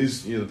listening,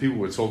 these, the people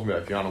we're talking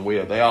about, if you're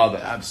unaware, they are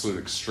the absolute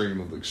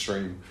extreme of the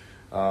extreme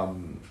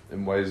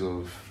in ways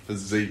of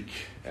physique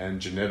and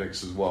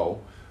genetics as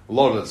well. A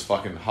lot of it's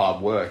fucking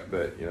hard work,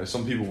 but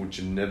some people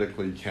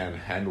genetically can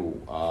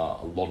handle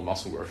a lot of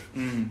muscle growth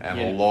and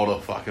a lot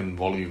of fucking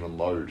volume and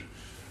load.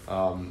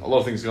 A lot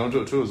of things go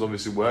into it too, is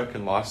obviously work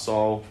and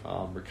lifestyle,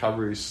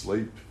 recovery,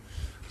 sleep.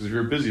 Because if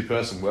you're a busy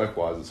person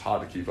work-wise, it's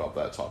hard to keep up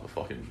that type of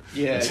fucking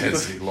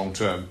intensity long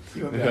term.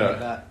 You won't be able to do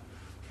that.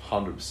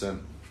 100%.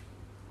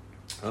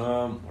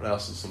 What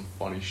else is some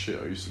funny shit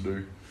I used to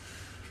do?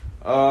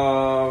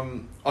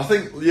 I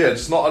think,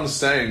 just not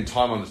understanding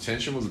time under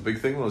tension was a big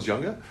thing when I was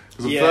younger.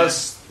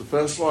 Because the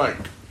first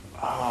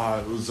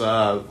it was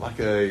like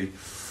a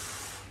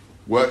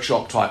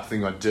workshop type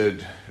thing I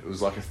did. It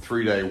was like a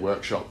 3-day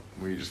workshop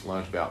where you just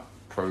learnt about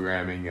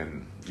programming,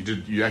 and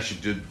you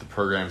actually did the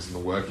programs and the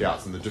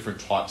workouts and the different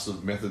types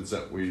of methods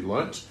that we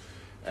learnt.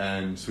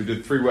 And so we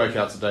did 3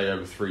 workouts a day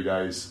over 3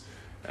 days,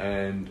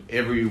 and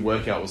every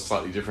workout was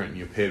slightly different, and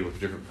you're paired with a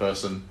different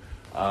person.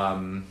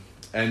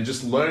 And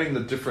just learning the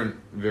different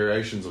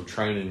variations of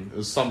training.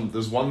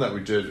 There's one that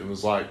we did, it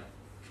was like,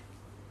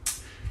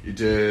 so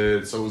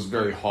it was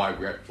very high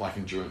rep, like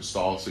endurance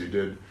style, so you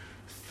did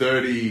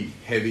 30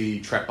 heavy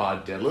trap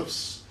bar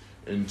deadlifts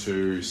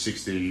into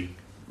 60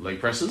 leg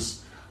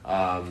presses,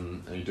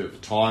 and you do it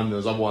for time.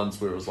 There's other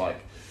ones where it was like,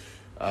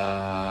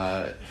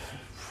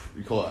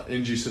 you call it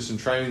energy system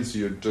training, so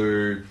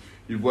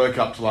you'd work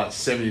up to like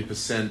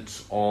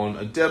 70% on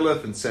a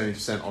deadlift and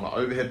 70% on an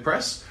overhead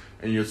press,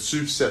 and you'd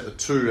superset the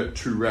two at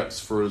 2 reps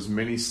for as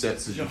many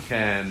sets as you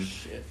can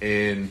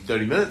in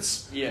 30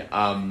 minutes. Yeah.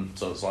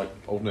 So it's like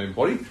alternating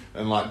body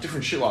and like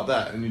different shit like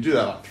that, and you do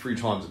that like 3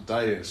 times a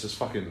day, and it's just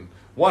fucking,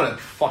 one, it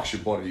fucks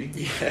your body,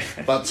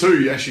 but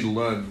 2, you actually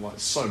learn like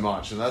so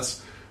much. And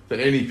that's for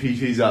any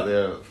PTs out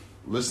there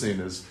listening,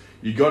 is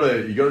you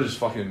gotta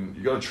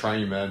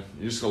train, man.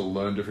 You just gotta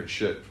learn different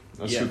shit.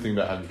 That's the good thing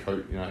about having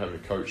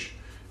a coach,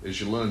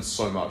 is you learn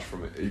so much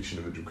from each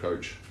individual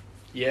coach.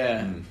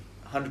 Yeah.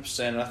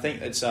 100%. I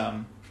think it's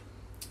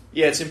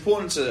it's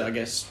important to, I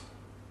guess,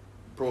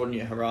 broaden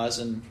your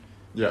horizon.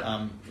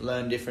 Yeah.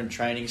 Learn different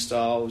training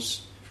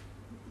styles,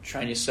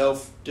 train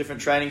yourself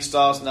different training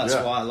styles, and that's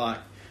why I like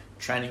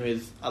training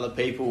with other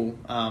people.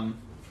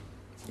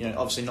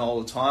 Obviously not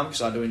all the time,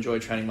 because I do enjoy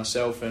training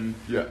myself, and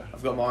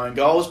I've got my own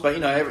goals. But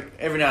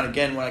every now and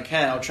again when I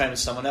can, I'll train with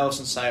someone else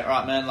and say, all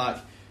right, man, like,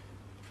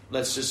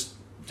 let's just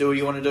do what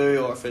you want to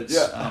do. Or if it's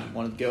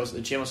one of the girls at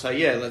the gym, I'll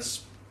say,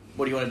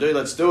 what do you want to do?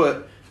 Let's do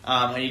it.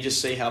 And you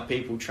just see how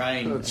people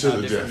train, how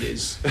different it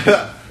is.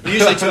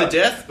 Usually to the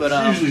death, but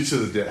usually to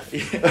the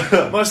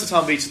death. Most of the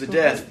time, be to the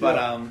death.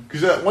 But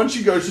because once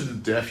you go to the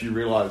death, you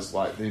realise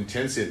like the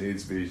intensity it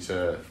needs to be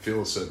to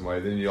feel a certain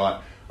way. Then you're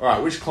like, all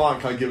right, which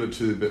client can I give it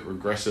to, but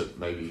regress it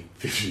maybe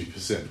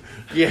 50%?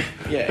 Yeah,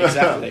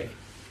 exactly.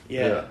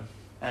 Yeah.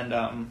 And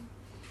I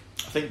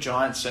think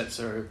giant sets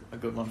are a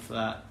good one for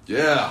that.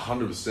 Yeah,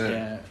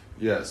 100%.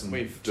 Yeah, some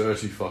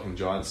dirty fucking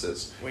giant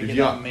sets.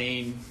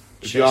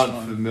 If you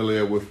aren't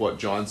familiar with what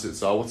giant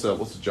sets are, what's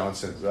a giant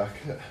set, Zach?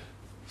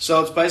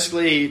 So it's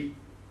basically,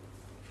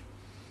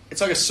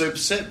 it's like a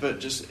superset, but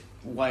just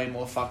way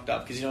more fucked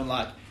up, because you're doing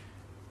like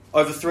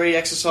over 3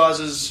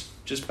 exercises,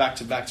 just back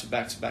to back to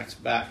back to back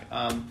to back.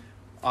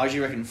 I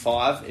usually reckon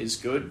 5 is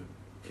good.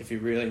 If you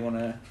really want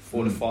to,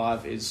 4 to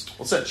 5 is.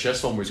 What's that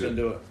chest one we did? Gonna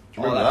do it.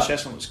 Do you remember that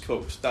chest one was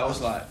cooked. That was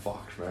like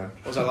fuck, man.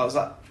 What was that? That was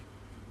like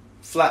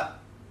flat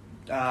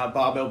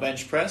barbell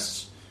bench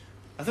press.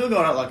 I think we're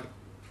going at like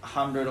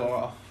 100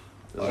 or...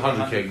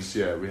 100 kegs,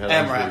 yeah. We had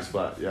 100 kegs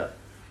flat, yeah.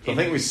 So I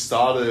think we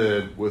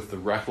started with the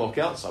rack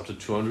lockouts up to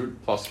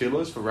 200 plus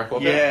kilos for rack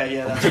lockout.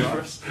 Yeah,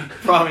 that's right.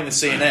 Priming the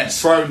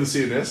CNS. Priming the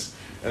CNS.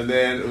 And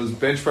then it was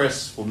bench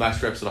press for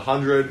max reps at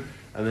 100,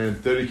 and then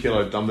 30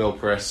 kilo dumbbell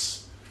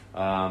press,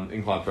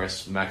 incline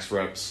press, max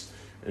reps,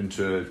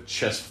 into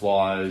chest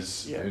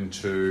flies,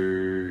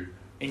 into...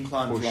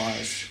 Incline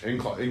flies.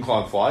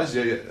 Incline flies,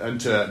 yeah,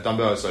 into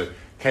dumbbell, so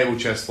cable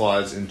chest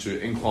flies, into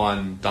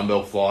incline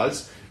dumbbell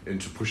flies,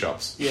 into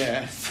push-ups.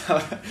 Yeah.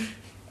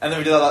 And then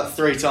we did that like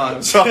 3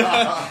 times. Fuck,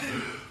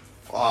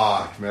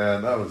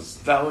 man, that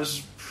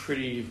was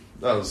pretty...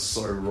 That was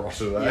so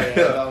rotten, eh?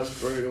 Yeah, that was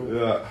brutal.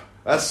 Yeah.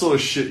 That's sort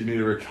of shit you need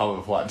to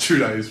recover for like 2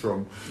 days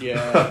from. Yeah.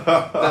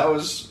 That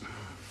was...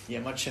 Yeah,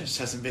 my chest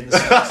hasn't been the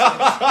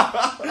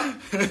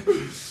same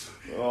since.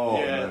 Oh,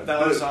 yeah, man.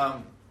 that was...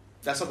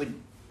 That's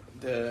something...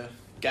 The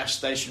gas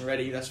station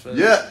ready, that's for...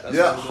 Yeah, that's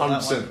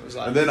 100%.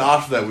 Like, and then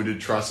after that we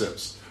did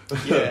triceps.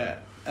 Yeah.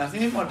 And I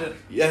think we might do...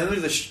 Yeah, then we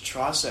did the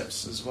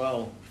triceps as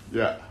well.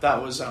 Yeah.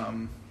 That was...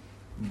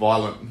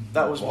 Violent.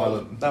 That was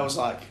violent. That was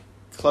like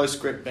close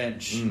grip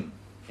bench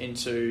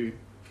into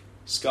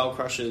skull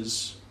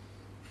crushers,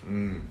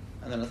 and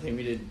then I think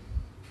we did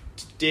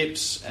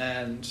dips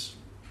and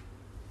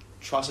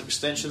tricep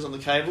extensions on the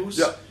cables.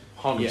 Yep,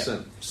 100%. Yeah.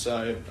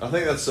 So I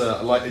think that's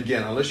like,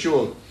 again, unless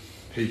you're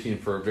peaking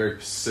for a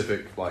very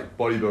specific like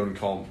bodybuilding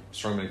comp,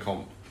 strongman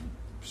comp,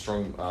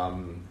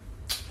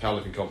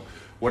 powerlifting comp,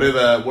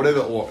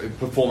 whatever, or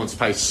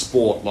performance-based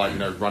sport, like, you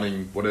know,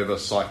 running, whatever,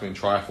 cycling,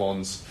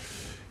 triathlons,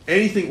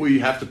 anything where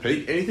you have to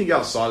peak, anything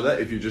outside of that,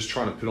 if you're just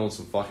trying to put on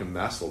some fucking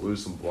mass or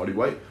lose some body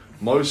weight,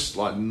 most,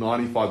 like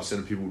 95%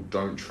 of people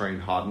don't train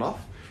hard enough.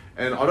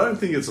 And I don't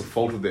think it's a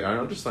fault of their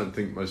own. I just don't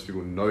think most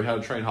people know how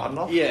to train hard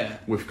enough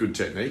with good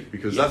technique,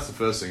 because that's the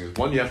first thing. Is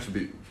one, you have to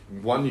be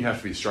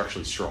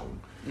structurally strong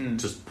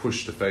to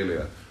push to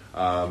failure.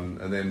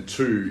 And then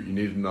 2, you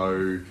need to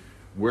know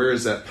where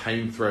is that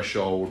pain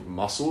threshold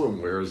muscle and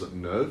where is it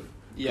nerve.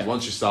 Because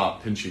once you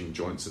start pinching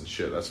joints and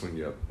shit, that's when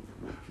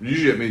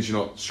usually it means you're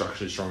not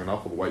structurally strong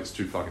enough or the weight's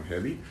too fucking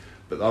heavy.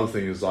 But the other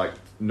thing is like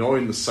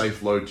knowing the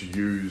safe load to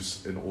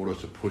use in order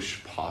to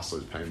push past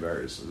those pain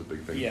barriers is a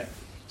big thing. Yeah.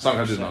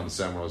 Something I didn't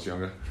understand when I was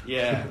younger.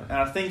 Yeah, and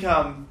I think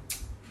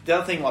the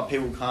other thing like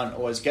people can't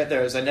always get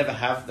there is they never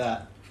have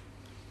that,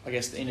 I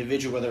guess, the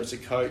individual, whether it's a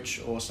coach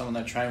or someone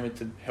they train with,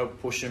 to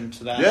help push them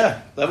to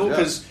that level.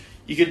 Because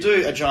you could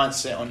do a giant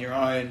set on your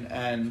own,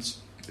 and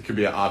it could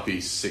be an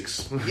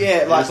RP6.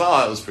 Yeah, like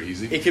it was pretty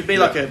easy. It could be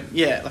like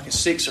a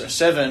 6 or a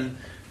 7,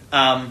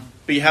 but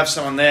you have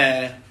someone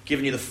there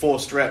giving you the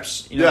forced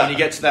reps. You know, when you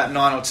get to that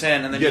 9 or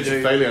 10, and then you get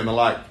to failure, and they're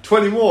like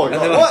 20 more.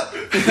 And then what?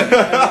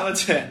 Another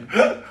 10,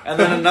 and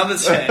then another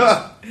 10.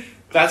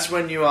 That's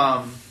when you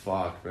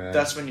Fuck, man.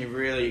 That's when you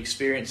really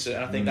experience it,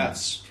 and I think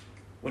that's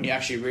when you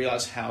actually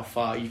realize how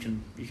far you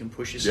can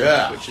push yourself.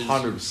 Yeah, which is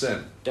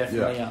 100%.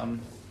 Definitely,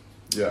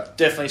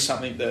 definitely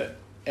something that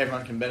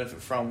everyone can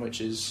benefit from.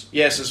 Which is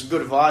so some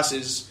good advice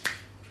is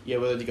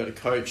whether you got a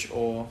coach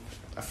or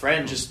a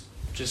friend, just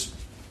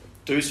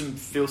do some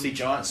filthy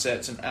giant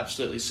sets and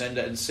absolutely send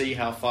it and see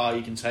how far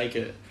you can take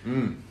it.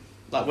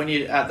 Like when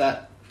you're at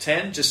that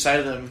 10, just say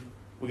to them,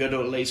 we got to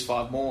do at least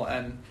 5 more.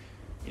 And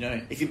you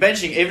know, if you're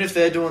benching, even if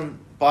they're doing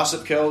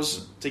bicep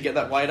curls to get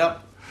that weight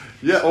up,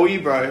 all you,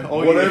 bro.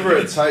 Whatever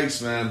it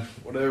takes, man.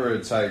 Whatever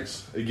it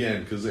takes.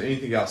 Again, because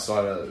anything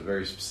outside of a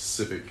very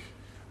specific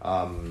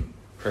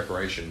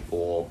preparation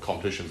for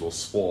competitions or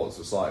sports,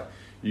 it's like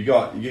you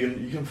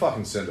can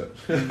fucking send it.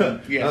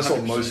 That's 100%.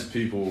 What most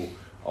people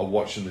are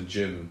watching the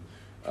gym.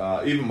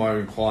 Even my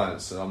own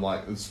clients, and I'm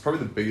like, it's probably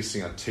the biggest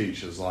thing I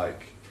teach is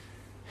like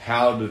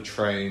how to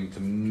train to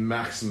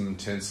maximum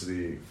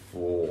intensity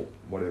for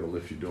whatever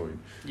lift you're doing.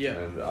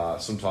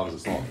 And sometimes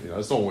it's not,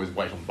 it's not always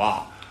weight on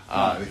bar.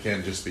 It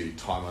can just be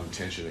time under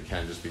tension. It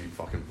can just be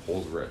fucking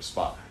pause reps.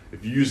 But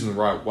if you're using the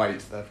right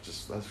weight,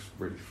 that's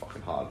really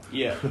fucking hard.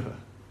 Yeah,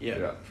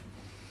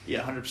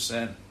 100%.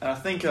 And I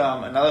think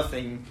another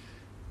thing,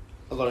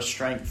 a lot of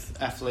strength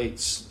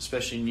athletes,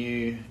 especially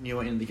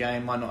newer in the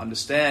game, might not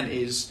understand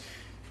is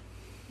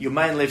your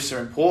main lifts are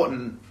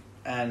important,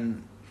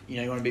 and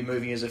you want to be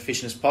moving as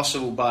efficient as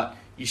possible, but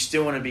you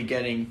still want to be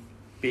getting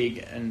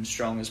big and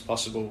strong as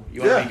possible.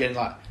 You want to be getting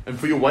and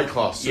for your weight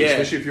class, so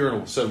especially if you're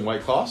in a certain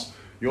weight class,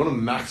 you want to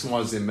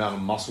maximize the amount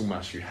of muscle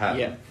mass you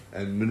have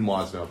and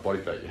minimize the amount of body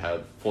fat you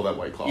have for that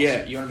weight class.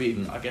 Yeah, you want to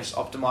be, I guess,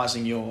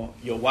 optimizing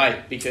your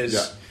weight,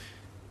 because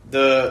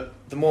the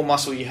more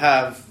muscle you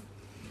have,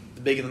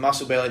 the bigger the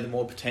muscle belly, the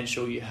more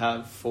potential you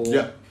have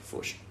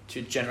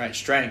to generate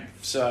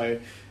strength. So,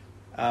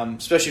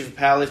 especially for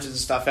powerlifters and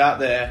stuff out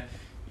there,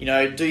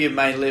 do your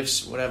main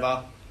lifts,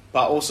 whatever.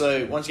 But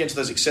also, once you get to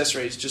those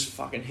accessories, just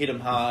fucking hit them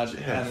hard.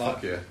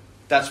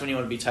 That's when you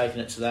want to be taking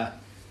it to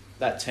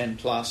that 10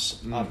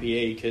 plus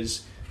RPE,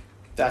 because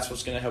that's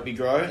what's going to help you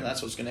grow, and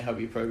that's what's going to help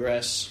you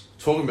progress.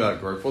 Talking about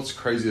growth, what's the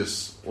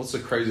craziest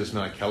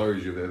amount of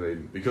calories you've ever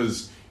eaten?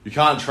 Because you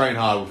can't train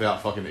hard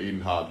without fucking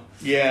eating hard.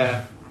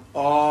 Yeah.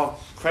 Oh,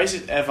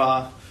 craziest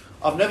ever.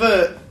 I've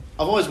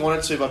I've always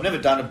wanted to, but I've never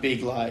done a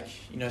big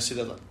see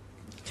the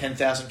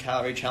 10,000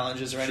 calorie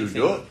challenges or anything. Should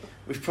we do it?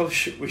 We probably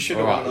should. We should.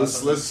 All right,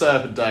 let's set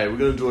up a day. We're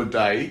going to do a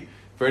day.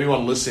 For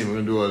anyone listening,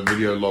 we're going to do a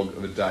video log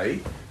of a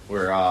day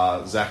where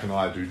Zach and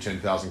I do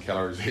 10,000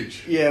 calories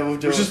each. Yeah, we'll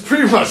do Which is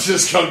pretty much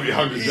just going to be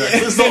Hungry Jack's.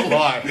 Let's not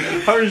lie.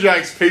 Hungry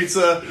Jack's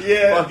pizza,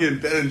 fucking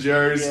Ben and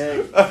Jerry's.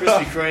 Yeah,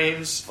 Krispy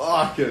Kremes.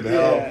 Fucking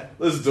hell. Yeah.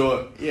 Let's do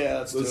it.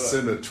 Yeah, let's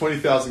send it.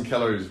 20,000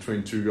 calories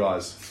between two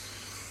guys.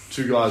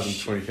 Two guys and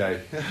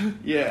 20k.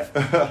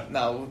 Yeah.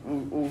 No,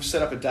 we'll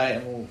set up a day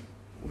and we'll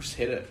just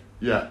hit it.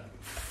 Yeah.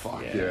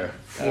 Fuck yeah.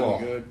 That'll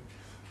be good.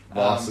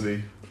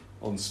 Varsity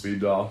on speed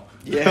dial.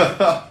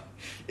 Yeah.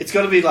 It's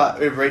got to be like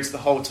Uber Eats the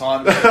whole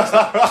time. We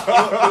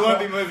won't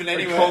be moving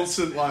anywhere. A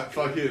constant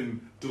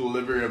fucking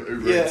delivery of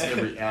Uber Eats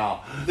every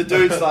hour. The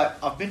dude's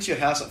like, I've been to your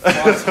house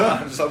 5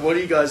 times. Like, what are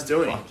you guys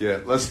doing? Fuck yeah,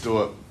 let's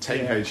do it.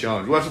 10k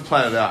challenge. We'll have to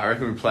plan it out. I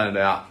reckon we plan it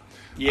out.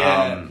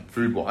 Yeah.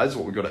 Food wise,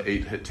 what we've got to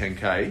eat, hit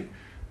 10k.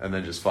 And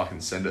then just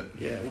fucking send it.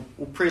 Yeah,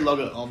 we'll pre-log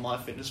it on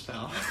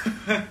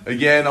MyFitnessPal.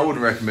 Again, I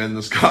wouldn't recommend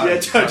this,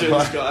 guys. Yeah, don't do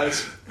this,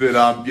 guys.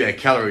 But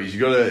calories. You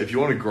gotta, if you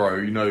want to grow,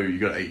 you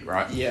gotta eat,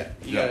 right? Yeah,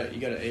 you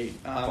gotta eat.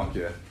 Fuck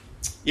yeah.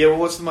 Yeah, well,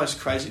 what's the most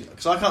crazy?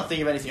 Because I can't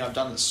think of anything I've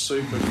done that's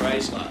super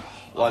crazy. The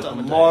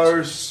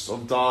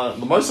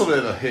most I've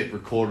ever hit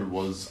recorded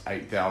was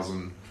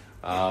 8,000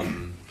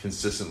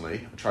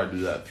 consistently. I tried to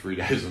do that 3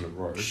 days in a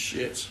row.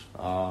 Shit.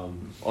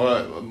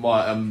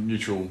 My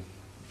mutual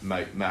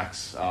mate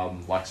Max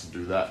likes to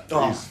do that.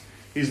 Oh.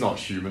 He's not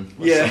human.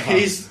 Man,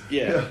 he's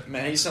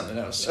something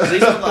else. 'Cause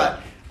he's on like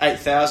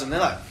 8,000. They're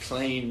like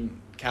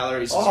clean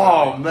calories.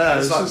 Oh man,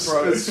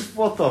 it's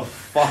what the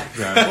fuck,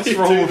 man? What's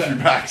wrong with you,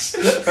 Max?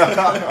 But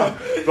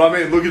I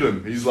mean, look at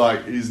him.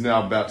 He's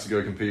now about to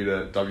go compete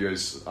at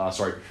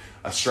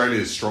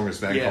Australia's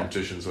Strongest Man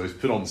competition. So he's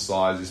put on the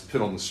size, he's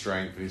put on the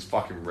strength, and he's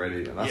fucking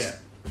ready. And that's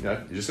you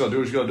just gotta do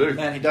what you gotta do.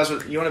 Man, he does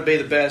what you want to be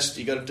the best.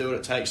 You got to do what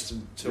it takes to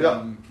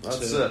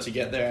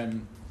get there,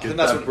 and I think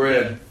that's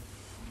bread.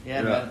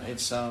 Yeah, man,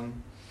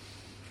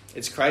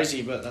 it's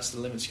crazy, but that's the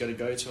limits you got to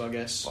go to, I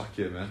guess. Fuck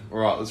yeah, man. All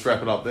right, let's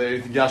wrap it up there.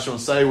 Anything else you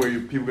want to say? Where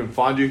people can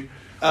find you?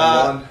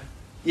 Yeah,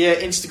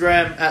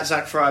 Instagram at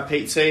Zach Fry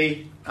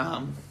PT.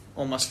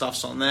 All my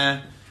stuff's on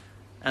there,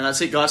 and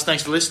that's it, guys.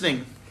 Thanks for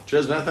listening.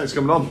 Cheers, man. Thanks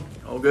for coming on.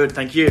 All good.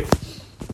 Thank you.